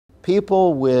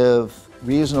People with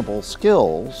reasonable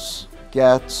skills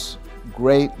get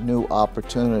great new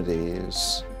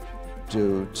opportunities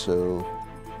due to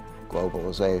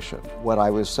globalization. What I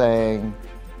was saying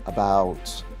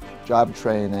about job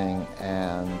training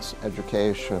and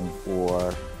education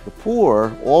for the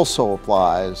poor also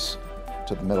applies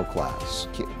to the middle class.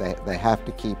 They have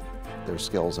to keep their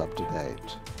skills up to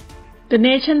date. The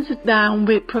nation sits down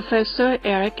with Professor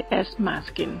Eric S.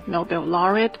 Maskin, Nobel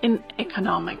Laureate in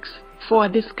Economics, for a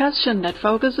discussion that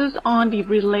focuses on the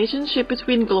relationship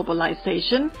between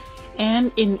globalization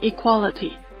and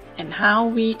inequality and how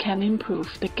we can improve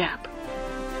the gap.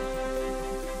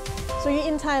 So you're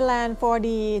in Thailand for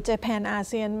the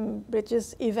Japan-ASEAN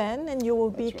Bridges event, and you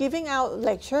will be giving out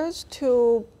lectures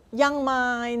to young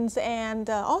minds and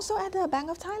also at the Bank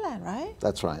of Thailand, right?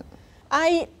 That's right.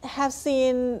 I have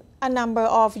seen a number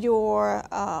of your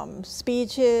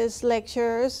speeches,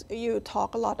 lectures. You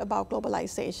talk a lot about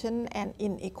globalization and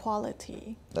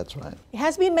inequality. That's right. It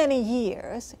has been many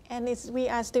years, and we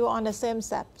are still on the same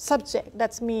subject.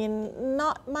 That means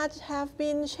not much have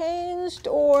been changed,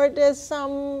 or there's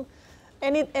some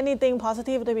anything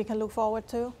positive that we can look forward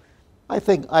to? I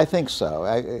think so.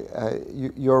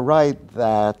 You're right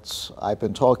that I've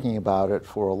been talking about it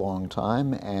for a long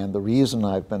time, and the reason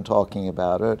I've been talking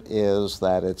about it is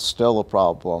that it's still a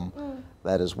problem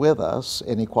that is with us.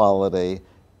 Inequality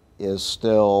is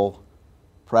still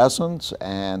present,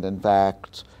 and in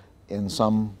fact, in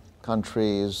some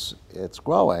countries, it's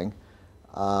growing.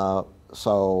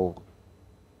 So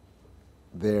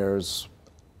there's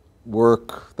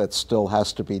work that still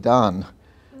has to be done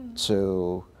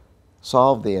to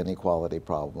solve the inequality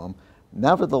problem.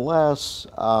 Nevertheless,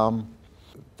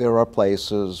 there are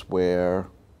places where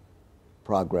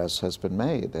progress has been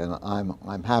made, and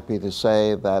I'm happy to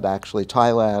say that actually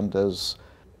Thailand is,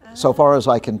 so far as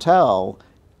I can tell,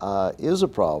 is a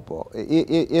problem.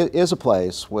 It is a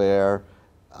place where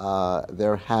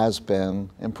there has been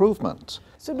improvement.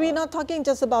 So we're not talking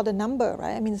just about the number,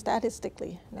 right? I mean,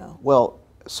 statistically, no. Well,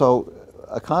 so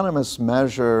economists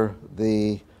measure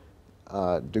the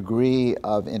degree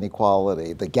of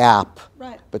inequality, the gap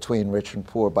between rich and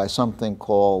poor, by something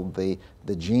called the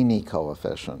Gini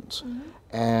coefficient.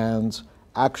 And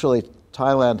actually,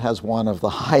 Thailand has one of the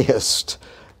highest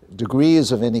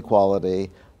degrees of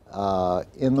inequality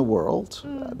in the world.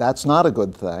 That's not a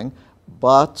good thing,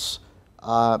 but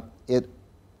that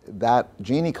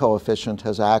Gini coefficient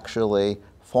has actually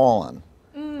fallen.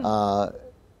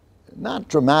 Not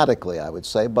dramatically, I would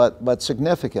say, but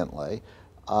significantly.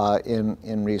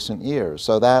 In recent years.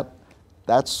 So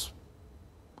that's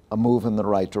a move in the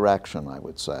right direction, I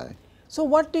would say. So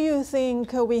what do you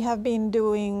think we have been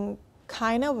doing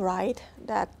kind of right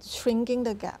that's shrinking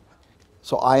the gap?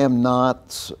 So I am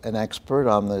not an expert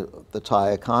on the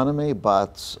Thai economy,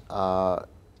 but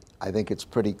I think it's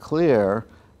pretty clear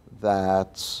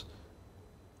that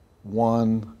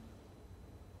one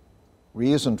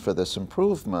reason for this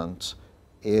improvement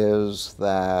is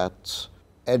that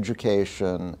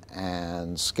education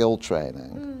and skill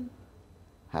training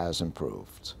has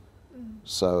improved,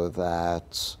 so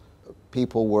that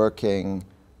people working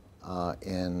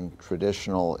in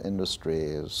traditional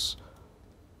industries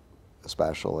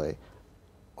especially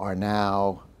are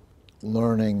now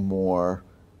learning more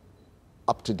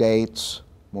up-to-date,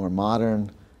 more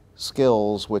modern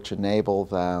skills which enable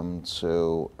them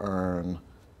to earn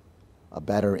a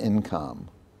better income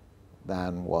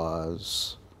than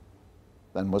was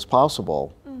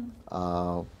possible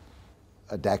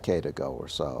a decade ago or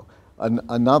so.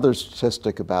 Another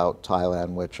statistic about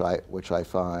Thailand, which I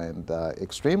find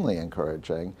extremely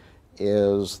encouraging,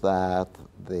 is that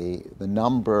the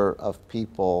number of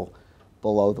people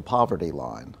below the poverty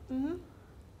line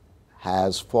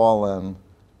has fallen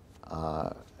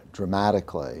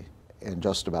dramatically in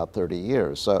just about 30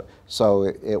 years. So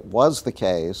it was the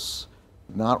case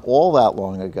not all that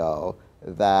long ago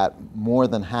that more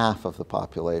than half of the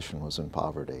population was in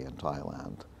poverty in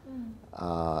Thailand.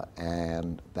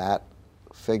 And that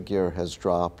figure has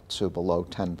dropped to below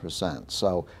 10%.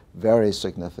 So very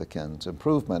significant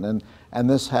improvement. And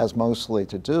this has mostly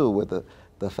to do with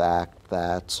the fact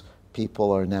that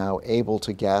people are now able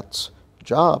to get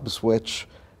jobs which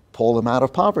pull them out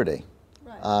of poverty.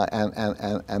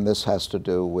 And this has to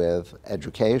do with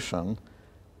education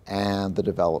and the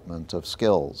development of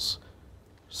skills.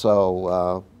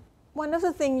 So one of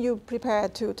the things you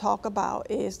prepared to talk about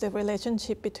is the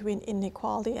relationship between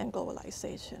inequality and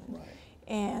globalization.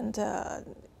 And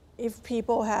if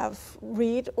people have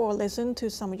read or listened to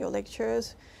some of your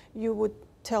lectures, you would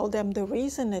tell them the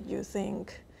reason that you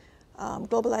think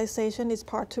globalization is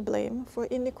part to blame for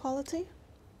inequality?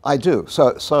 I do.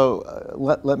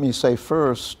 Let me say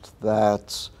first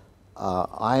that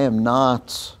I am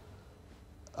not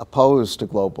opposed to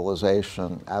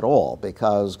globalization at all,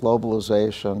 because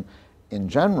globalization in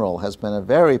general has been a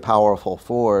very powerful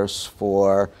force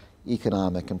for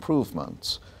economic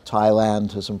improvements.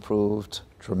 Thailand has improved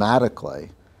dramatically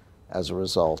as a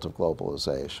result of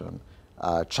globalization.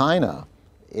 China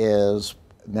is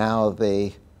now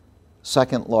the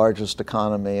second largest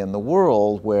economy in the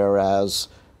world, whereas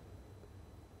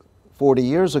 40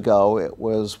 years ago it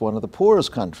was one of the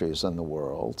poorest countries in the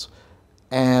world.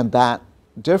 And that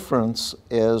difference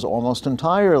is almost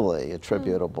entirely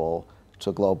attributable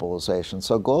to globalization.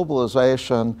 So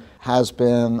globalization has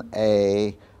been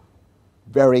a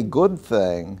very good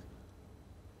thing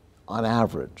on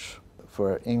average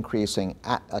for increasing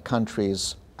a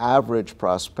country's average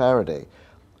prosperity.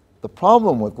 The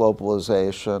problem with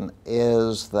globalization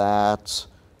is that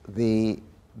the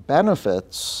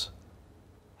benefits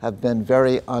have been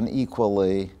very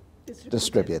unequally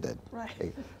distributed.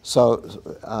 Right.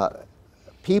 So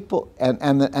people,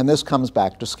 and this comes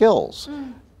back to skills.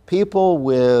 People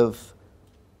with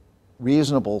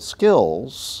reasonable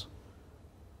skills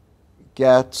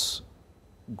get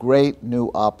great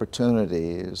new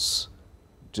opportunities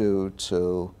due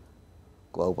to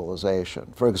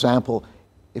globalization. For example,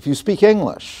 if you speak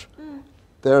English,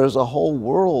 there's a whole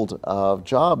world of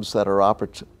jobs that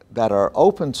are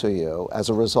open to you as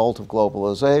a result of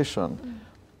globalization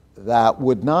that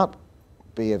would not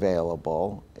be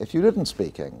available if you didn't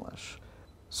speak English.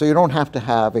 So you don't have to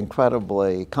have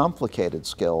incredibly complicated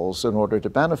skills in order to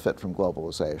benefit from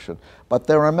globalization. But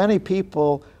there are many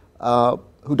people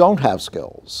who don't have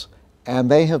skills, and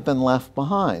they have been left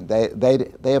behind.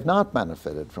 They have not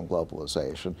benefited from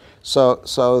globalization.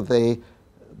 So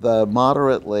the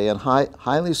moderately and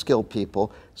highly skilled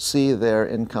people see their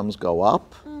incomes go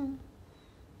up.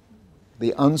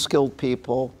 The unskilled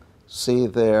people see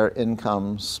their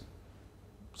incomes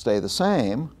stay the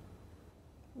same.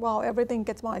 While everything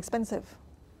gets more expensive.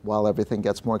 While everything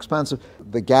gets more expensive.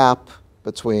 The gap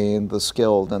between the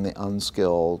skilled and the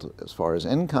unskilled, as far as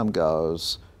income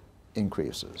goes,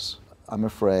 increases. I'm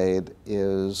afraid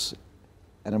is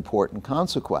an important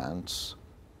consequence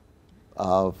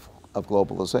of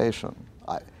globalization.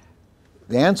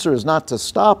 The answer is not to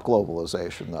stop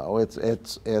globalization, though.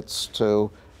 It's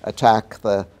to attack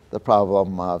the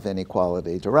problem of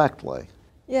inequality directly.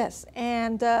 Yes,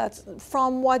 and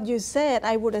from what you said,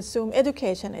 I would assume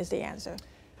education is the answer.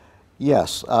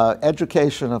 Yes,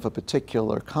 education of a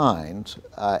particular kind,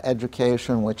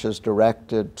 education which is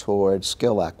directed towards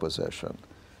skill acquisition,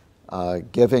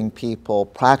 giving people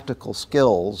practical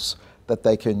skills that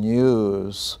they can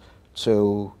use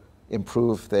to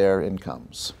improve their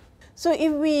incomes. So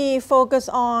if we focus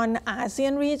on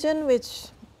ASEAN region, which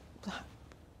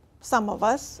some of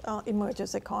us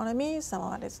emerges economy, some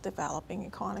of it is developing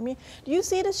economy, do you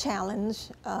see the challenge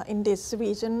in this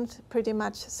region pretty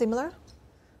much similar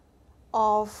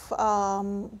of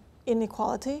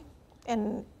inequality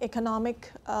and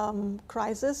economic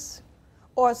crisis?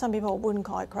 Or some people wouldn't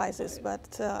call it crisis,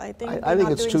 but I think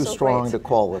it's too strong to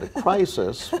call it a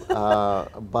crisis.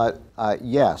 But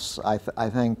yes, I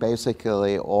think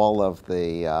basically all of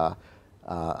the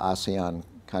ASEAN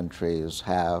countries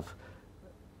have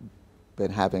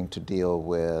been having to deal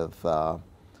with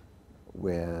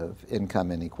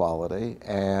income inequality,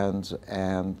 and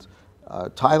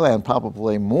Thailand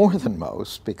probably more than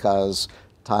most, because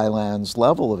Thailand's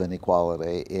level of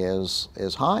inequality is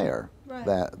higher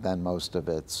than most of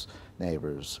its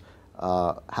neighbors.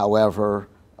 However,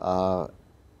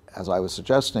 as I was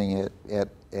suggesting,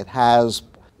 it has,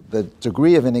 the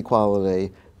degree of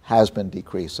inequality has been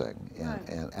decreasing.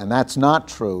 And that's not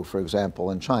true, for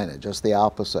example, in China, just the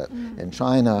opposite. In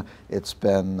China, it's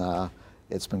been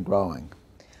growing.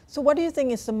 So what do you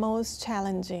think is the most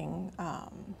challenging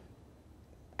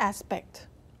aspect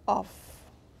of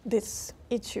these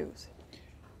issues?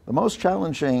 The most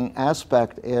challenging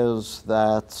aspect is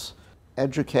that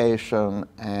education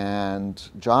and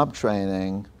job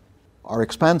training are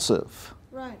expensive.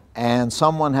 Right. And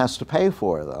someone has to pay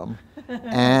for them.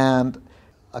 And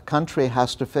a country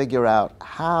has to figure out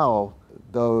how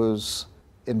those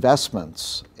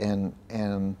investments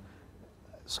in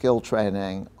skill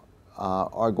training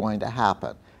are going to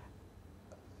happen.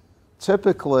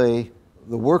 Typically,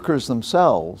 the workers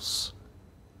themselves,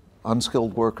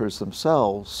 unskilled workers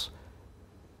themselves,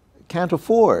 can't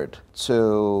afford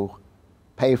to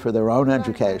pay for their own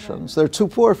educations. They're too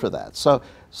poor for that.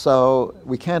 So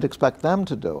we can't expect them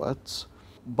to do it.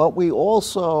 But we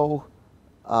also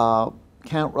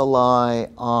can't rely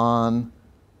on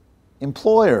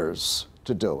employers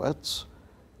to do it.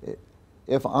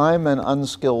 if I'm an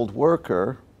unskilled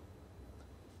worker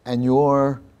and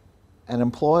you're an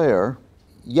employer,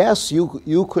 yes,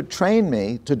 you could train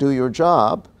me to do your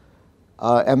job,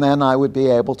 and then I would be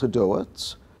able to do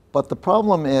it. But the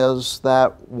problem is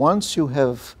that once you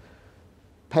have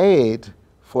paid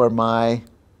for my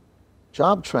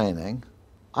job training,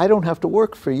 I don't have to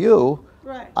work for you.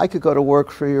 Right. I could go to work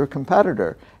for your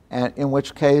competitor, and in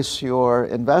which case your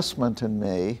investment in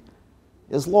me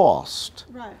is lost.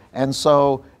 Right. And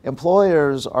so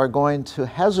employers are going to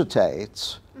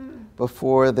hesitate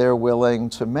before they're willing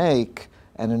to make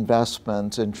an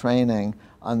investment in training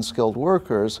unskilled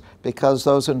workers, because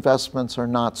those investments are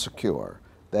not secure.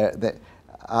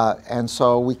 And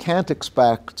so we can't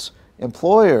expect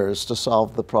employers to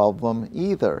solve the problem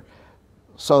either.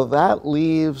 So that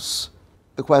leaves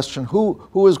the question,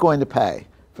 who is going to pay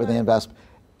for the investment?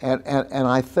 And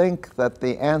I think that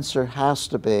the answer has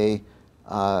to be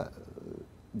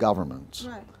government.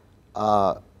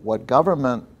 Right. What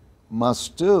government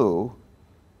must do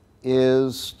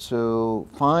is to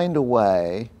find a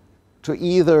way to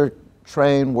either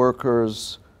train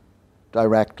workers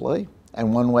directly,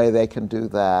 and one way they can do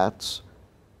that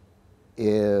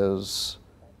is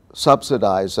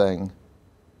subsidizing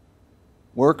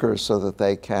workers so that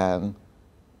they can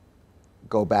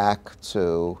go back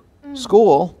to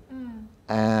school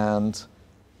and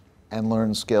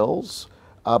learn skills.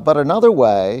 But another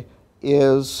way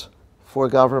is for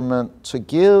government to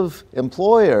give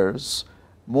employers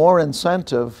more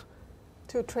incentive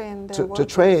To train their to workers.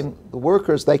 train the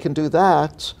workers. They can do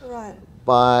that Right.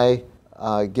 by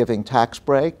giving tax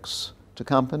breaks to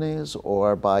companies,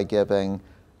 or by giving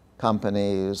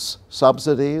companies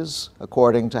subsidies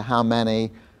according to how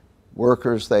many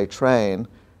workers they train.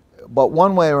 But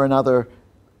one way or another,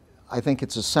 I think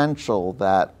it's essential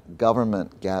that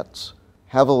government gets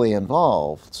heavily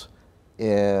involved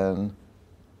in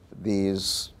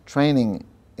these training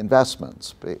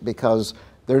investments, because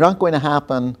they're not going to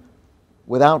happen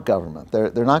without government.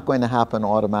 They're not going to happen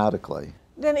automatically.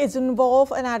 Then it's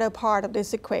involved another part of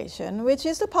this equation, which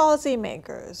is the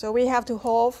policymakers. So we have to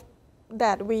hope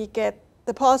that we get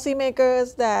the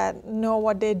policymakers that know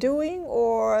what they're doing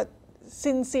or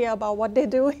sincere about what they're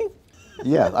doing.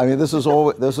 Yeah, I mean, this is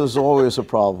always a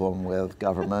problem with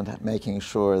government, making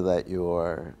sure that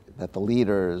the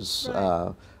leaders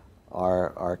Right.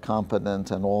 are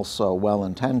competent and also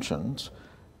well-intentioned.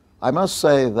 I must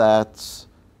say that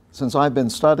since I've been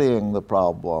studying the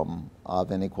problem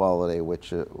of inequality, which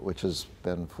has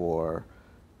been for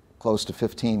close to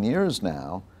 15 years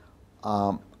now,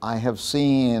 I have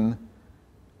seen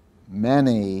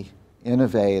many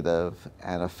innovative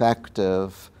and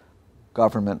effective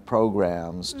government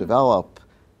programs develop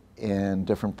in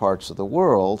different parts of the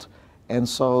world. And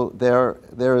so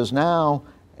there is now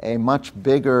a much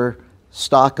bigger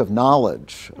stock of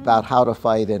knowledge about how to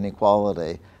fight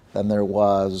inequality than there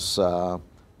was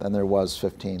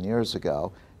 15 years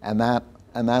ago, and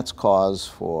that's cause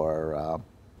for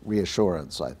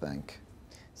reassurance, I think.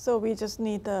 So we just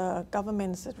need the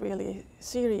governments that really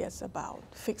serious about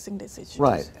fixing these issues.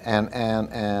 Right, and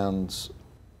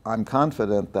I'm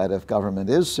confident that if government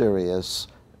is serious,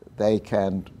 they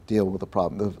can deal with the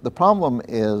problem. The problem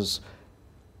is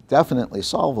definitely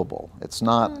solvable. It's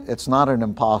not an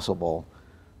impossible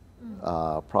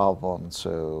problem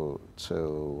to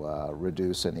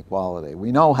reduce inequality.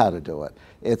 We know how to do it.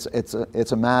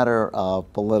 It's a matter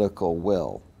of political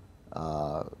will,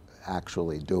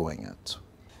 actually doing it.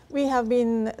 We have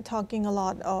been talking a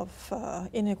lot of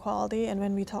inequality, and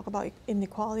when we talk about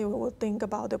inequality, we will think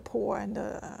about the poor and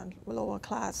the lower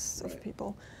class of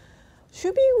people.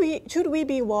 Should we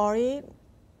be worried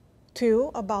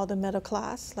too about the middle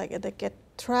class? Like if they get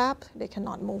trapped, they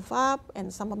cannot move up,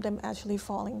 and some of them actually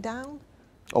falling down?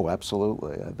 Oh,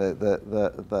 absolutely.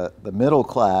 The middle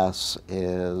class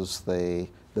is the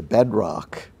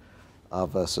bedrock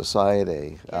of a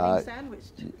society. Getting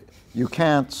sandwiched. You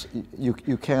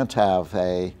can't have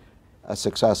a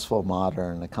successful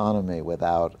modern economy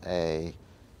without a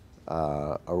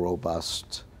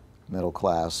robust middle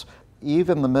class.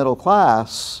 Even the middle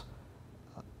class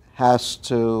has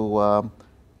to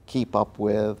keep up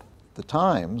with the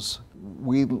times.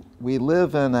 We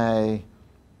live in a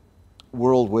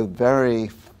world with very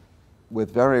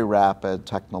rapid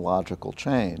technological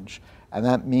change, and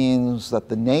that means that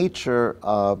the nature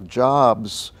of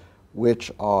jobs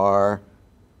which are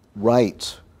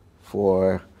right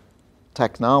for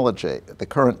technology, the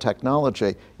current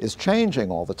technology, is changing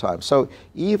all the time. So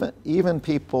even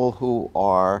people who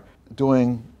are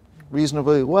doing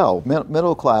reasonably well,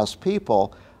 middle class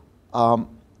people,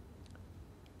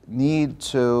 need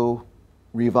to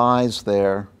revise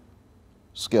their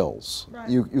skills.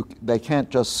 Right. They can't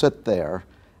just sit there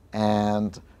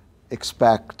and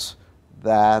expect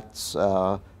that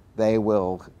they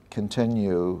will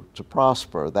continue to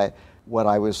prosper. What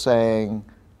I was saying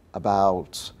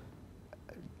about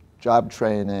job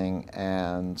training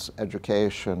and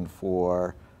education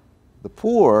for the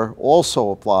poor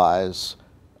also applies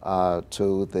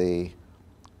to the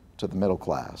middle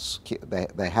class.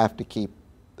 They have to keep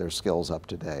their skills up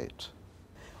to date.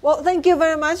 Well, thank you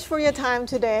very much for your time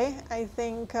today. I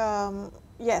think,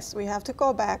 yes, we have to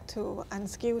go back to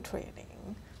unskilled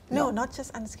training. No, not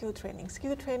just unskilled training,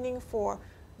 skilled training for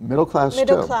middle class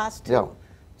too. Yeah.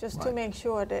 Just to make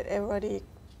sure that everybody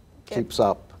keeps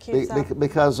up.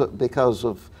 Because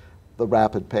of the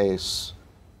rapid pace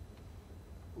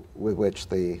with which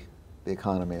the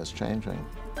economy is changing.